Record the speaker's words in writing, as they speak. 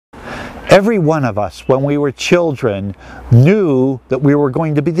Every one of us, when we were children, knew that we were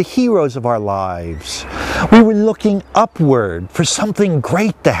going to be the heroes of our lives. We were looking upward for something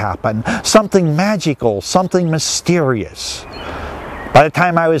great to happen, something magical, something mysterious. By the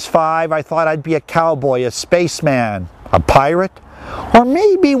time I was 5, I thought I'd be a cowboy, a spaceman, a pirate, or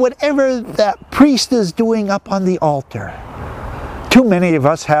maybe whatever that priest is doing up on the altar. Too many of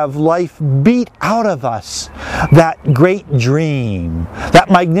us have life beat out of us, that great dream,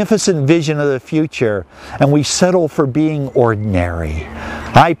 that magnificent vision of the future, and we settle for being ordinary.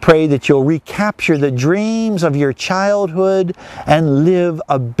 I pray that you'll recapture the dreams of your childhood and live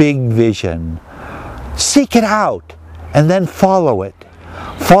a big vision. Seek it out and then follow it.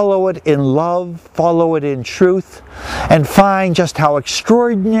 Follow it in love, follow it in truth, and find just how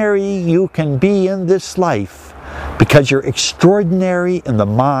extraordinary you can be in this life, because you're extraordinary in the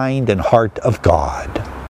mind and heart of God.